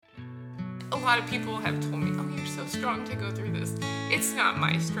lot of people have told me, oh, you're so strong to go through this. It's not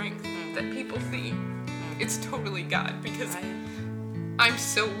my strength that people see. It's totally God, because I'm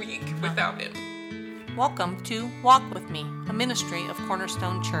so weak without Him. Welcome to Walk With Me, a ministry of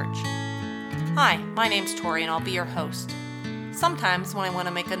Cornerstone Church. Hi, my name's Tori and I'll be your host. Sometimes when I want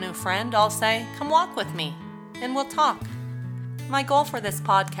to make a new friend, I'll say, come walk with me, and we'll talk. My goal for this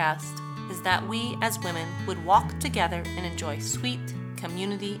podcast is that we as women would walk together and enjoy sweet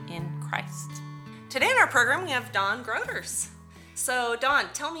community in Christ. Today in our program, we have Dawn Groders. So, Dawn,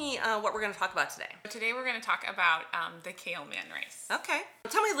 tell me what we're going to talk about today. Today we're going to talk about the Kael Man Race. Okay.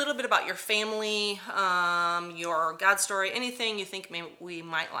 Tell me a little bit about your family, your God story, anything you think we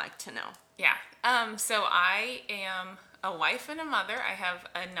might like to know. Yeah. So I am a wife and a mother. I have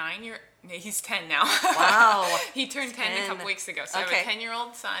a 9-year... He's 10 now. Wow. He turned 10 a couple weeks ago. So Okay. I have a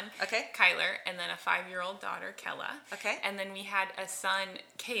 10-year-old son, Kyler, and then a 5-year-old daughter, Kella. Okay. And then we had a son,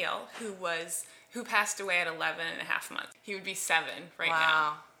 Kael, who passed away at 11 and a half months. He would be 7 now.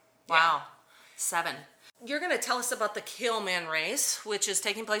 Wow. Yeah. 7. You're going to tell us about the Kael Man Race, which is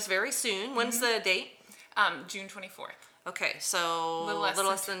taking place very soon. When's the date? June 24th. Okay, so Little a less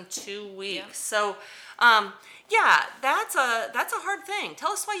little less than 2 weeks. Yeah. So, that's a hard thing.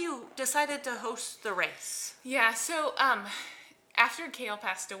 Tell us why you decided to host the race. Yeah, so after Kael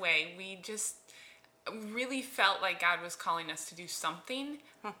passed away, we just really felt like God was calling us to do something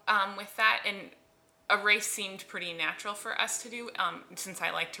with that, and a race seemed pretty natural for us to do since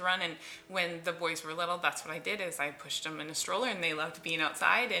I like to run, and when the boys were little, that's what I did, is I pushed them in a stroller, and they loved being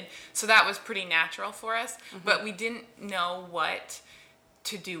outside, and so that was pretty natural for us, but we didn't know what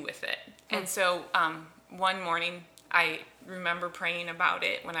to do with it. And so one morning, I remember praying about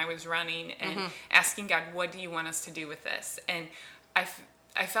it when I was running and asking God, what do you want us to do with this? And I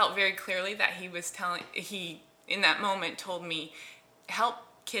felt very clearly that he in that moment told me, help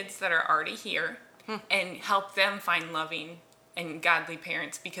kids that are already here and help them find loving and godly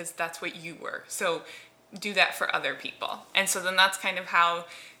parents, because that's what you were. So do that for other people. And so then that's kind of how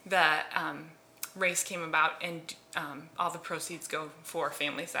the race came about, and all the proceeds go for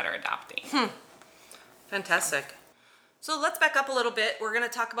families that are adopting. Fantastic. So let's back up a little bit. We're going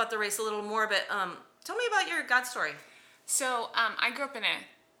to talk about the race a little more, but tell me about your God story. So I grew up in a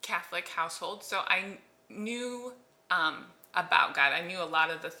Catholic household, so I knew about God. I knew a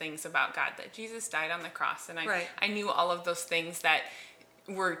lot of the things about God, that Jesus died on the cross, and I knew all of those things that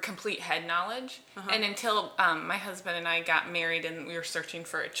were complete head knowledge. And until my husband and I got married and we were searching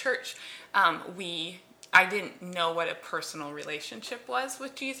for a church, I didn't know what a personal relationship was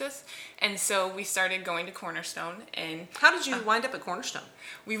with Jesus, and so we started going to Cornerstone. And how did you wind up at Cornerstone?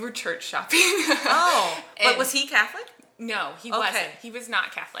 We were church shopping. But was he Catholic? No, he wasn't. He was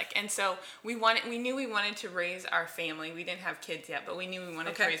not Catholic. And so we knew we wanted to raise our family. We didn't have kids yet, but we knew we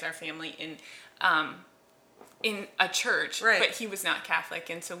wanted to raise our family in a church. Right. But he was not Catholic.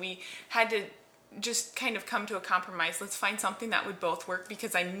 And so we had to just kind of come to a compromise. Let's find something that would both work,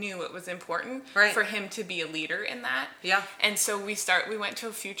 because I knew it was important for him to be a leader in that. Yeah. And so we went to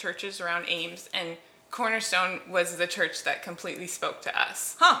a few churches around Ames, and Cornerstone was the church that completely spoke to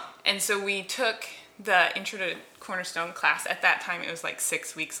us. And so we took the Intro to Cornerstone class. At that time, it was like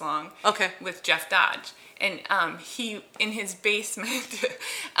 6 weeks long. With Jeff Dodge. And he, in his basement,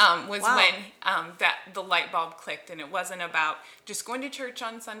 was when the light bulb clicked. And it wasn't about just going to church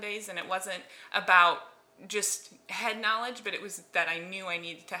on Sundays, and it wasn't about just head knowledge, but it was that I knew I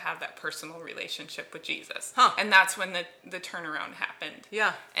needed to have that personal relationship with Jesus. And that's when the turnaround happened.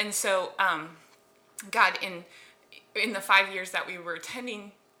 Yeah. And so God, in the 5 years that we were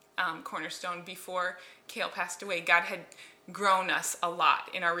attending Cornerstone before Kael passed away, God had grown us a lot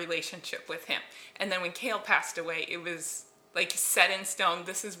in our relationship with him. And then when Kael passed away, it was like set in stone.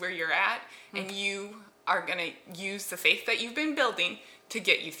 This is where you're at, and you are going to use the faith that you've been building to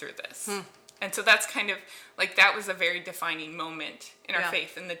get you through this. And so that's kind of like, that was a very defining moment in our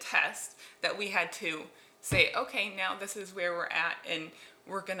faith, and the test that we had to say, okay, now this is where we're at, and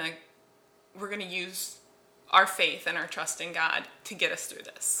we're going to use our faith and our trust in God to get us through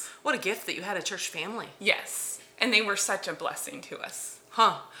this. What a gift that you had a church family. Yes. And they were such a blessing to us.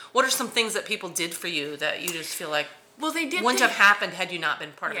 What are some things that people did for you that you just feel like wouldn't have happened had you not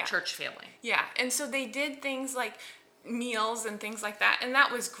been part of a church family? Yeah. And so they did things like meals and things like that. And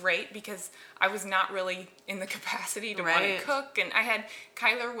that was great, because I was not really in the capacity to want to cook. And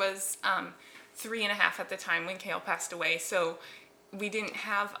Kyler was 3.5 at the time when Kael passed away. So we didn't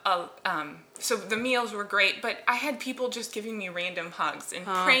have so the meals were great, but I had people just giving me random hugs and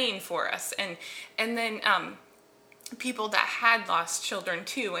praying for us. And then people that had lost children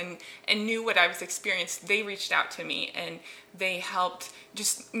too and knew what I was experiencing, they reached out to me and they helped.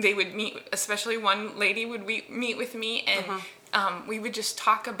 They would meet, especially one lady would meet with me, and we would just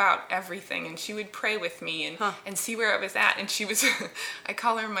talk about everything, and she would pray with me and see where I was at. And she was, I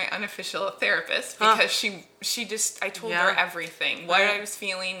call her my unofficial therapist, because she just, I told her everything, what I was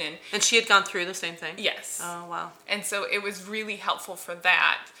feeling. And she had gone through the same thing? Yes. Oh, wow. And so it was really helpful for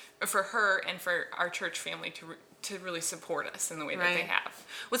that, for her and for our church family to really support us in the way that they have.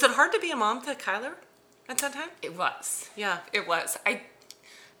 Was it hard to be a mom to Kyler at that time? It was. Yeah. It was. I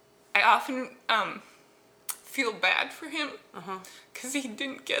often feel bad for him because he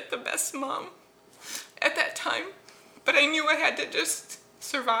didn't get the best mom at that time. But I knew I had to just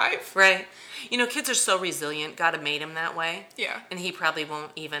survive. Right. You know, kids are so resilient. God had made him that way. Yeah. And he probably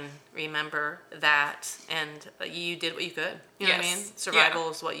won't even remember that. And you did what you could. You know what I mean?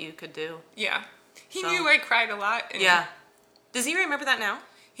 Survival is what you could do. Yeah. He knew I cried a lot. And Does he remember that now?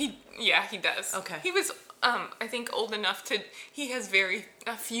 He does. Okay. He was, I think, old enough he has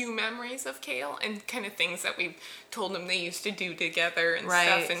a few memories of Kael and kind of things that we've told him they used to do together and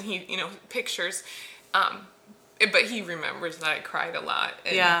stuff. And he, pictures. But he remembers that I cried a lot.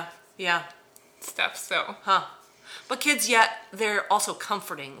 And stuff, so. But kids, yet, they're also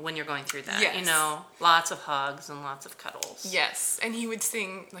comforting when you're going through that. Yes. Lots of hugs and lots of cuddles. Yes, and he would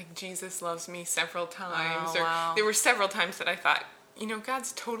sing, like, Jesus Loves Me several times. Oh, wow. There were several times that I thought,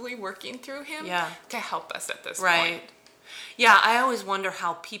 God's totally working through him to help us at this point. Yeah, I always wonder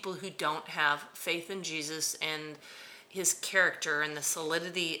how people who don't have faith in Jesus and his character and the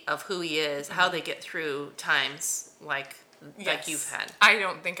solidity of who he is, how they get through times like you've had. I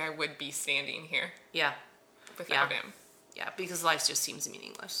don't think I would be standing here. Yeah. Without him. Yeah, because life just seems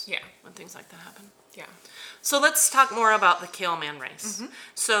meaningless. Yeah. When things like that happen. Yeah. So let's talk more about the Kael Man Race.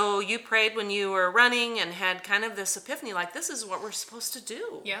 So you prayed when you were running and had kind of this epiphany, like, this is what we're supposed to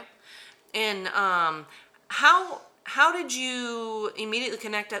do. Yep. And how did you immediately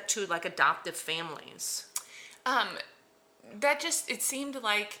connect up to, like, adoptive families? It seemed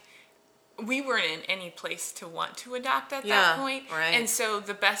like we weren't in any place to want to adopt at that point. Right. And so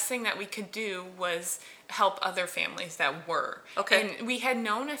the best thing that we could do was help other families that were. Okay. And we had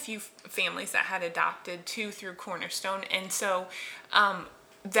known a few families that had adopted too through Cornerstone. And so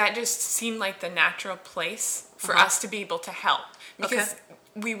that just seemed like the natural place for us to be able to help. Because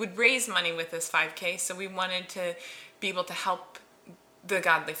we would raise money with this 5K, so we wanted to be able to help the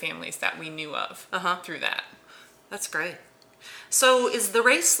godly families that we knew of through that. That's great. So is the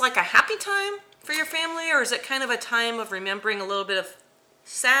race like a happy time for your family, or is it kind of a time of remembering a little bit of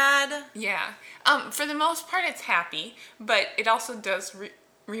sad? Yeah. For the most part, it's happy, but it also does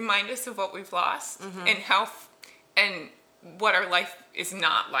remind us of what we've lost and how and what our life is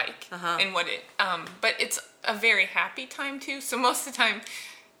not like and what it. But it's a very happy time too. So most of the time,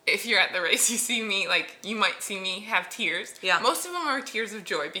 if you're at the race, you see me, like, you might see me have tears. Yeah. Most of them are tears of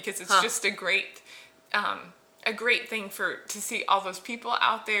joy because it's just a great thing to see all those people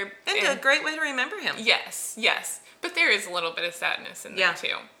out there. And a great way to remember him. Yes. But there is a little bit of sadness in there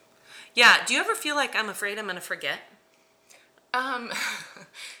too. Yeah. Do you ever feel like, I'm afraid I'm going to forget? Not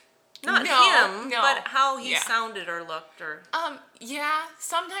him, but how he sounded or looked or... Yeah,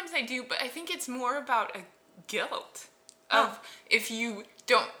 sometimes I do, but I think it's more about a guilt of if you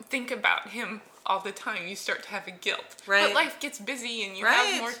don't think about him all the time, you start to have a guilt. Right. But life gets busy and you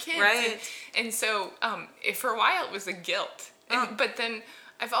have more kids. Right. And so for a while it was a guilt. But then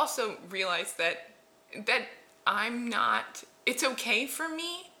I've also realized that I'm not, it's okay for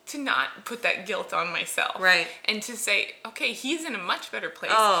me to not put that guilt on myself. Right. And to say, okay, he's in a much better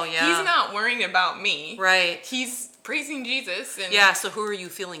place. Oh, yeah. He's not worrying about me. Right. He's praising Jesus. And so who are you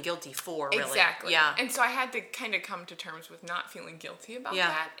feeling guilty for, really? Exactly. Yeah. And so I had to kind of come to terms with not feeling guilty about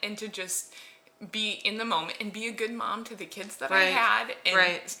that and to just be in the moment and be a good mom to the kids that I had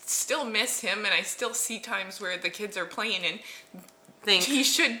and still miss him, and I still see times where the kids are playing and think he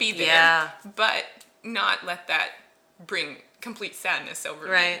should be there, but not let that bring complete sadness over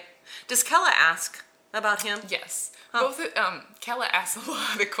me. Does Kella ask about him? Yes. Both Kella asks a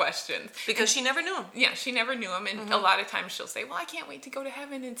lot of questions. Because she never knew him. Yeah, she never knew him. And a lot of times she'll say, well, I can't wait to go to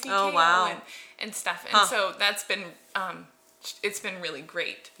heaven and see Kael and stuff. And so that's been, it's been really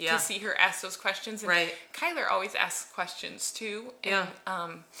great to see her ask those questions. And Kyler always asks questions too. And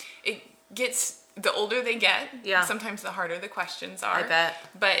it gets, the older they get, sometimes the harder the questions are. I bet.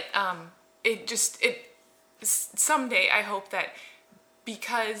 But someday I hope that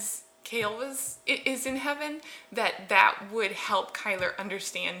because Kael is in heaven, that would help Kyler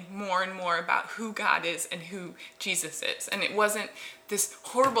understand more and more about who God is and who Jesus is. And it wasn't this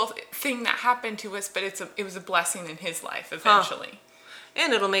horrible thing that happened to us, but it was a blessing in his life eventually.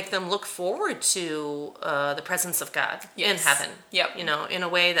 And it'll make them look forward to the presence of God in heaven. Yep. In a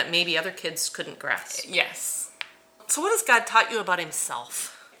way that maybe other kids couldn't grasp. Yes. So what has God taught you about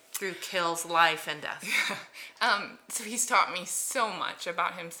himself through Kael's life and death? So he's taught me so much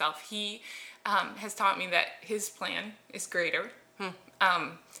about himself. He has taught me that his plan is greater,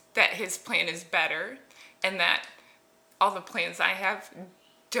 that his plan is better, and that all the plans I have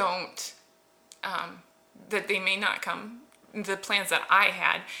don't, that they may not come. The plans that I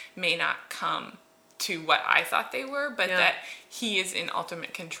had may not come to what I thought they were, but that he is in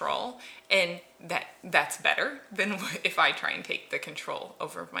ultimate control, and that's better than if I try and take the control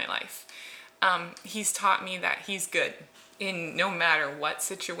over my life. He's taught me that he's good in no matter what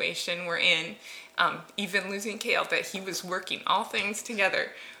situation we're in, even losing Kael, that he was working all things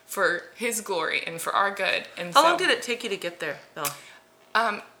together for his glory and for our good. And how long did it take you to get there,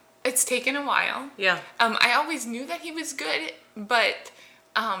 though? It's taken a while. Yeah. I always knew that he was good, but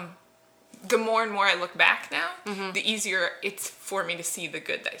the more and more I look back now, the easier it's for me to see the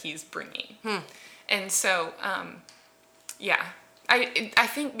good that he's bringing. And so, I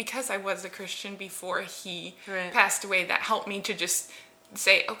think because I was a Christian before he passed away, that helped me to just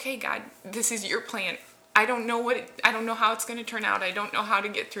say, okay, God, this is your plan. I don't know how it's going to turn out. I don't know how to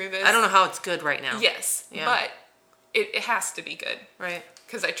get through this. I don't know how it's good right now. Yes, but it has to be good. Right.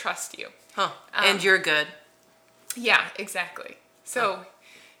 Because I trust you. And you're good. Yeah, exactly. So,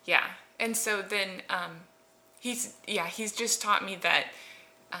 and so then he's just taught me that,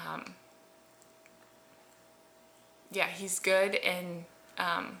 he's good, and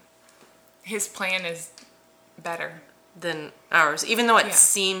his plan is better than ours, even though it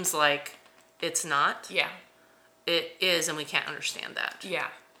seems like it's not. Yeah, it is, and we can't understand that. Yeah.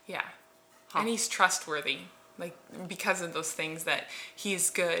 And he's trustworthy. Like, because of those things, that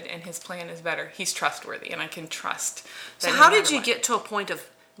he's good and his plan is better. He's trustworthy, and I can trust. So how did you get to a point of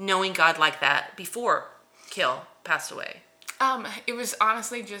knowing God like that before Kael passed away? It was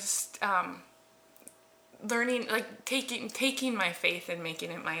honestly just learning, like taking my faith and making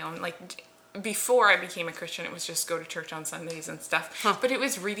it my own. Like, before I became a Christian, it was just go to church on Sundays and stuff. But it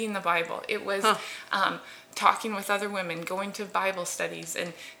was reading the Bible. It was talking with other women, going to Bible studies,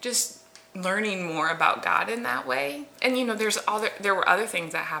 and just learning more about God in that way. And there were other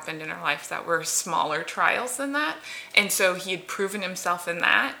things that happened in our life that were smaller trials than that, and so he had proven himself in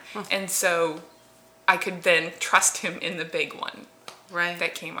that, and so I could then trust him in the big one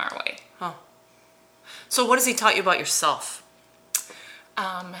that came our way. So what has he taught you about yourself?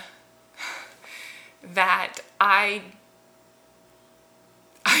 That I'm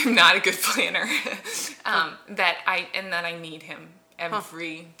not a good planner. That I need him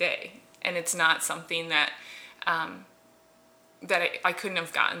every day. And it's not something that I couldn't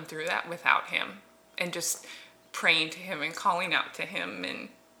have gotten through that without him. And just praying to him and calling out to him, and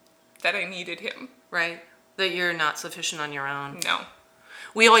that I needed him. Right. That you're not sufficient on your own. No.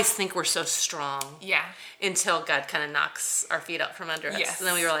 We always think we're so strong. Yeah. Until God kind of knocks our feet out from under us. Yes. And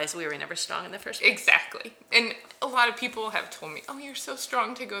then we realize we were never strong in the first place. Exactly. And a lot of people have told me, oh, you're so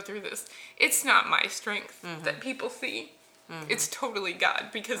strong to go through this. It's not my strength that people see. It's totally God,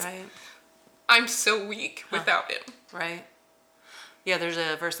 because I'm so weak without him. Right. Yeah, there's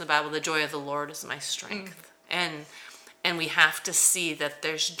a verse in the Bible, the joy of the Lord is my strength. And we have to see that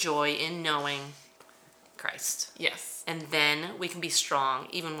there's joy in knowing Christ. Yes. And then we can be strong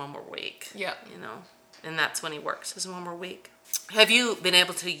even when we're weak. Yeah. And that's when he works, is when we're weak. Have you been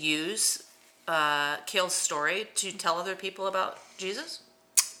able to use Kael's story to tell other people about Jesus?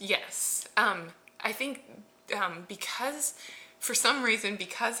 Yes. I think because, for some reason,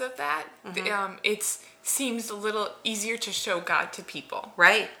 because of that, it seems a little easier to show God to people.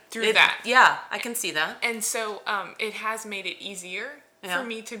 Right. Through that. Yeah, I can see that. And so it has made it easier for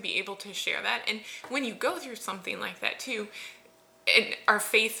me to be able to share that. And when you go through something like that too, and our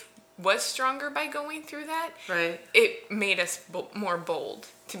faith was stronger by going through that, it made us more bold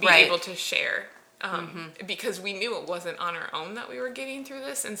to be able to share, because we knew it wasn't on our own that we were getting through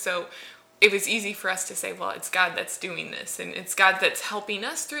this. And so it was easy for us to say, well, it's God that's doing this, and it's God that's helping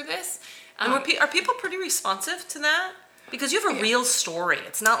us through this. And are people pretty responsive to that? Because you have a real story.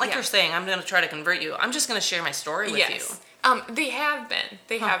 It's not like you're saying, I'm going to try to convert you. I'm just going to share my story with you. They have been.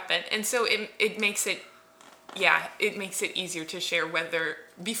 They have been. And so it makes it, it makes it easier to share, whether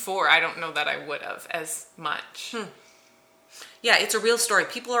before I don't know that I would have as much. Yeah, it's a real story.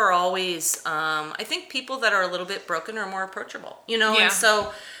 People are always, I think people that are a little bit broken are more approachable, and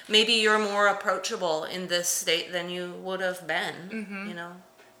so maybe you're more approachable in this state than you would have been,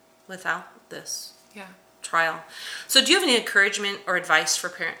 without this trial. So do you have any encouragement or advice for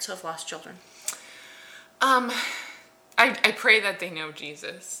parents who have lost children? I pray that they know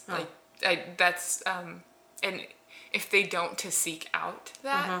Jesus. That's and if they don't, to seek out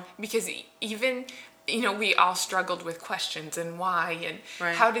that, because even we all struggled with questions and why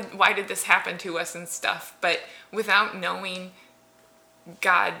and why did this happen to us and stuff, but without knowing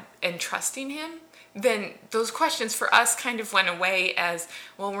God and trusting Him, then those questions for us kind of went away as,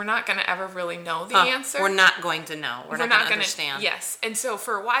 well, we're not going to ever really know the answer. We're not going to know. We're not going to understand. Yes. And so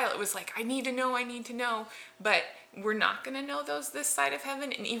for a while it was like, I need to know, but we're not going to know this side of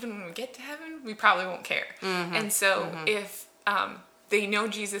heaven. And even when we get to heaven, we probably won't care. And so if they know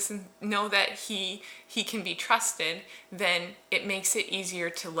Jesus and know that he can be trusted, then it makes it easier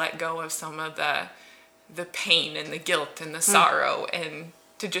to let go of some of the pain and the guilt and the sorrow, and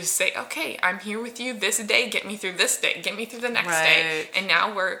to just say, okay, I'm here with you this day, get me through this day, get me through the next day. And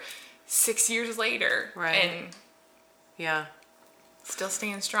now we're 6 years later and still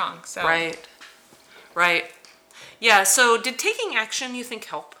staying strong. So Right. Yeah, so did taking action, you think,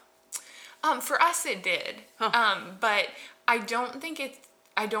 help? For us it did. But I don't think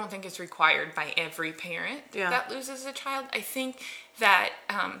it's required by every parent that loses a child. I think that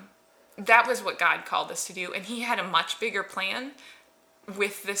that was what God called us to do, and He had a much bigger plan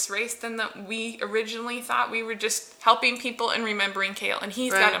with this race than that we originally thought. We were just helping people and remembering Kael, and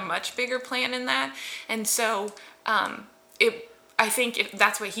He's got a much bigger plan in that. And so I think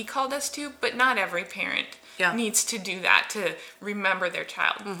that's what He called us to, but not every parent needs to do that, to remember their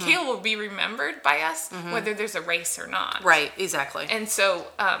child. Kael will be remembered by us whether there's a race or not. Right, exactly. And so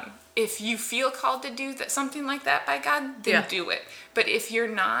if you feel called to do something like that by God, then do it. But if you're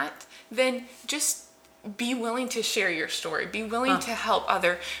not, then just be willing to share your story. Be willing to help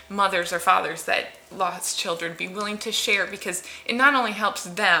other mothers or fathers that lost children. Be willing to share, because it not only helps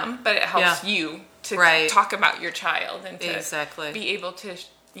them, but it helps you to talk about your child and to be able to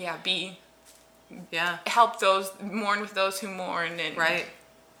help those, mourn with those who mourn. And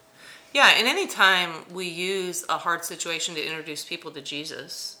and anytime we use a hard situation to introduce people to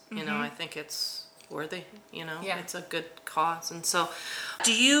Jesus, I think it's worthy, it's a good cause. And so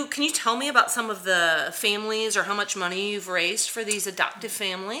can you tell me about some of the families or how much money you've raised for these adoptive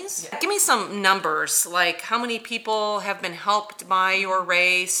families? Give me some numbers, like how many people have been helped by your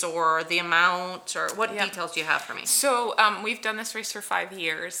race, or the amount, or what details do you have for me? So we've done this race for 5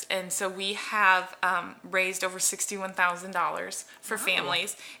 years, and so we have raised over $61,000 for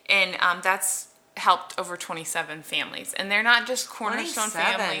families, and that's helped over 27 families. And they're not just Cornerstone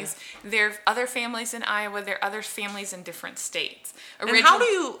families. They're other families in Iowa. They're other families in different states. And how do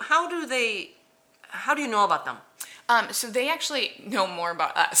you know about them? So they actually know more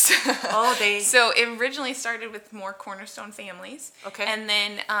about us. So it originally started with more Cornerstone families. Okay. And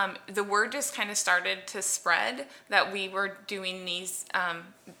then the word just kind of started to spread that we were doing these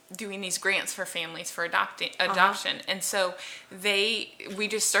grants for families for adoption. And so we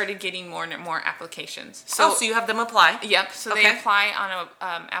just started getting more and more applications. So you have them apply? Yep. So they apply on a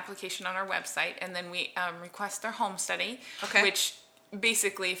application on our website, and then we request their home study, which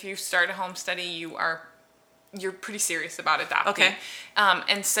basically, if you start a home study, you're pretty serious about adopting. Okay.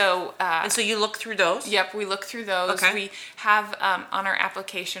 And so you look through those? Yep, we look through those. Okay. We have, on our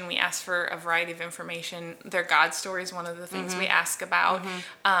application, we ask for a variety of information. Their God story is one of the things we ask about,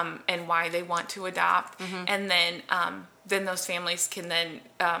 and why they want to adopt. And then those families can then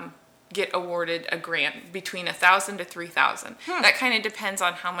get awarded a grant between $1,000 to $3,000. That kind of depends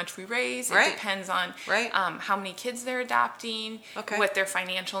on how much we raise. It depends on how many kids they're adopting, what their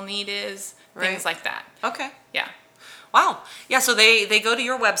financial need is, things like that. Okay. Yeah. Wow. Yeah, so they go to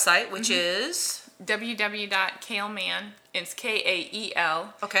your website, which is www.kaelman, it's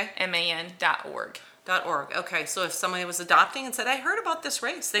KAELMAN.org. Okay, so if somebody was adopting and said, I heard about this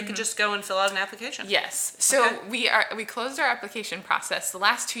race, they could just go and fill out an application. Yes. So we closed our application process. The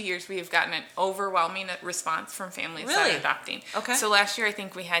last 2 years, we have gotten an overwhelming response from families that are adopting. Okay. So last year, I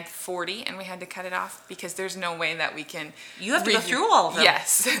think we had 40, and we had to cut it off because there's no way that we can... You have to go through all of them.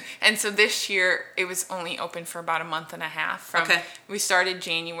 Yes. And so this year, it was only open for about a month and a half. We started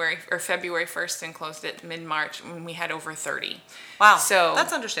February 1st and closed it mid-March when we had over 30. Wow. So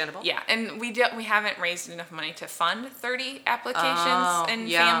that's understandable. Yeah, and we haven't haven't raised enough money to fund 30 applications and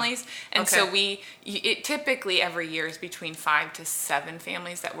families. And so it typically every year is between 5 to 7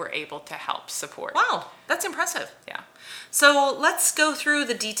 families that we're able to help support. Wow, that's impressive. Yeah. So let's go through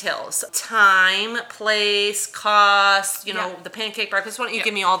the details. Time, place, cost, the pancake breakfast. Why don't you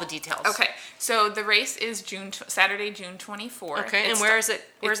give me all the details? Okay. So the race is Saturday, June 24th. Okay. And where is it?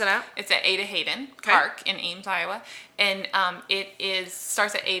 Where's it at? It's at Ada Hayden Park in Ames, Iowa. And it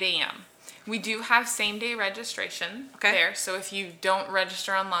starts at 8 a.m. We do have same-day registration there. So if you don't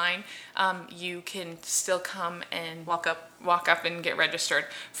register online, you can still come and walk up and get registered.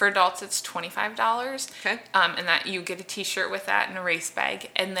 For adults, it's $25. Okay. And that you get a T-shirt with that and a race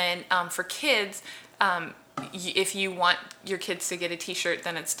bag. And then for kids, if you want your kids to get a T-shirt,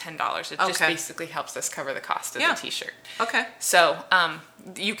 then it's $10. It just basically helps us cover the cost of the T-shirt. Okay. So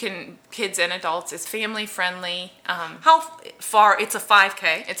you can, kids and adults, it's family friendly. How far? It's a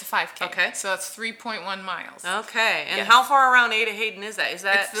 5K? It's a 5K. Okay. So it's 3.1 miles. Okay. And how far around Ada Hayden is that? It's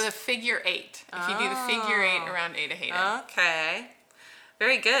the figure 8. If you do the figure 8 around Ada Hayden. Okay.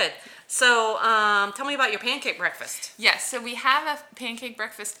 Very good. So tell me about your pancake breakfast. Yes, so we have a pancake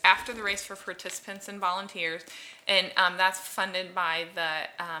breakfast after the race for participants and volunteers, and that's funded by the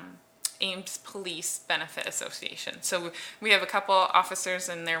Ames Police Benefit Association. So we have a couple officers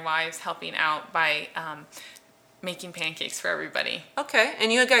and their wives helping out by making pancakes for everybody. Okay,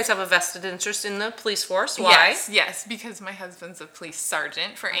 and you guys have a vested interest in the police force. Why? Yes, because my husband's a police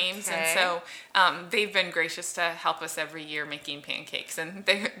sergeant for Ames, and so they've been gracious to help us every year making pancakes, and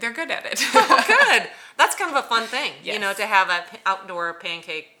they're good at it. Oh, good. That's kind of a fun thing, to have an outdoor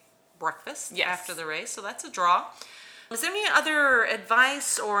pancake breakfast after the race, so that's a draw. Is there any other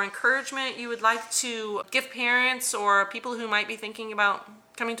advice or encouragement you would like to give parents or people who might be thinking about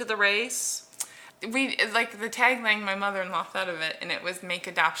coming to the race? We like the tagline my mother-in-law thought of it, and it was make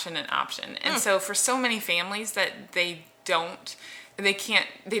adoption an option. And so for so many families that they don't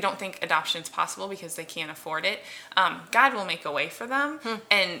think adoption is possible because they can't afford it, God will make a way for them.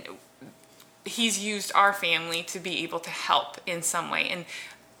 And he's used our family to be able to help in some way. And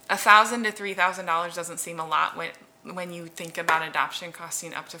 $1,000 to $3,000 doesn't seem a lot when you think about adoption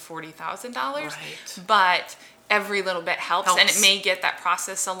costing up to $40,000. Right. But every little bit helps, and it may get that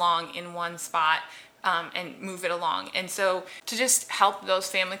process along in one spot and move it along. And so to just help those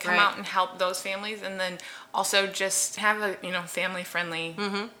families come out and help those families, and then also just have a family-friendly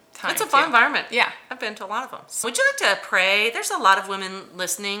time. It's a fun environment. Yeah. I've been to a lot of them. Would you like to pray? There's a lot of women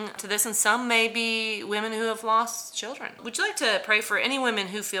listening to this, and some may be women who have lost children. Would you like to pray for any women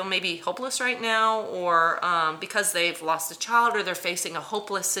who feel maybe hopeless right now, or because they've lost a child, or they're facing a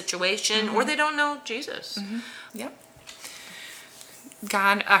hopeless situation, or they don't know Jesus? Yep.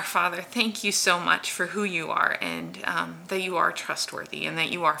 God, our Father, thank you so much for who you are, and that you are trustworthy, and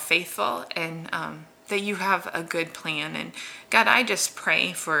that you are faithful, and that you have a good plan. And God, I just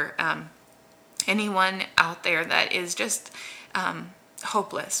pray for anyone out there that is just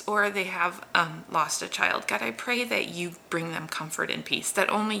hopeless, or they have lost a child. God, I pray that you bring them comfort and peace that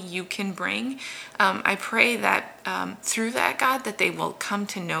only you can bring. I pray that through that, God, that they will come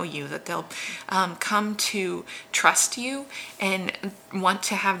to know you, that they'll come to trust you and want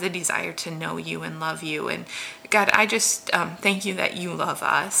to have the desire to know you and love you. And God, I just thank you that you love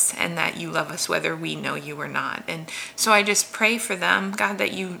us, and that you love us whether we know you or not. And so I just pray for them, God,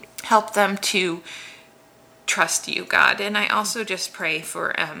 that you help them to trust you, God. And I also just pray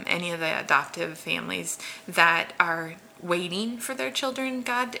for any of the adoptive families that are waiting for their children,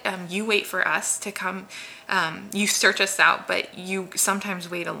 God. You wait for us to come. You search us out, but you sometimes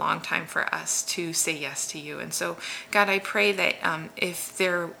wait a long time for us to say yes to you. And so, God, I pray that if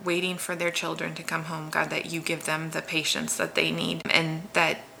they're waiting for their children to come home, God, that you give them the patience that they need, and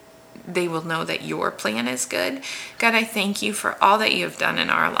that they will know that your plan is good. God, I thank you for all that you have done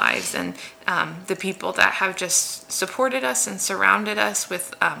in our lives, and the people that have just supported us and surrounded us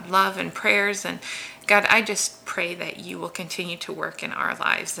with love and prayers. And God, I just pray that you will continue to work in our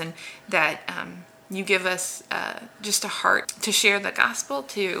lives, and that you give us just a heart to share the gospel,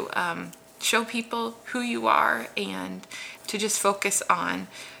 to show people who you are, and to just focus on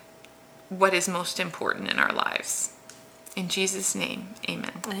what is most important in our lives. In Jesus' name,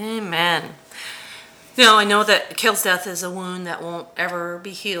 amen. Amen. I know that Kael's death is a wound that won't ever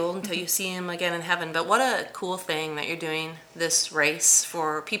be healed until you see him again in heaven. But what a cool thing that you're doing this race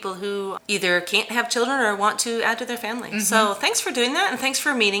for people who either can't have children or want to add to their family. So thanks for doing that, and thanks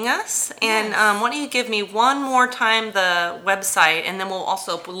for meeting us. And why don't you give me one more time the website, and then we'll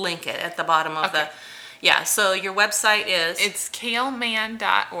also link it at the bottom of the... Yeah, so your website is... It's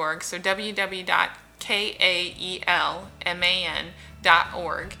kaelman.org, so www.kaelman.org.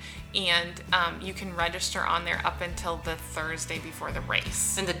 KaelMan.org. And you can register on there up until the Thursday before the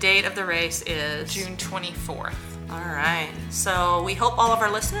race. And the date of the race is? June 24th. All right. So we hope all of our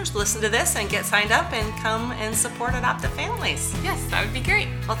listeners listen to this and get signed up and come and support adoptive families. Yes, that would be great.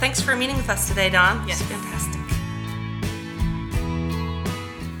 Well, thanks for meeting with us today, Dawn. Yes. It's fantastic.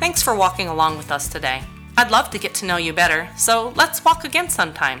 Thanks for walking along with us today. I'd love to get to know you better, so let's walk again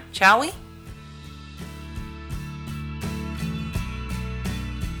sometime, shall we?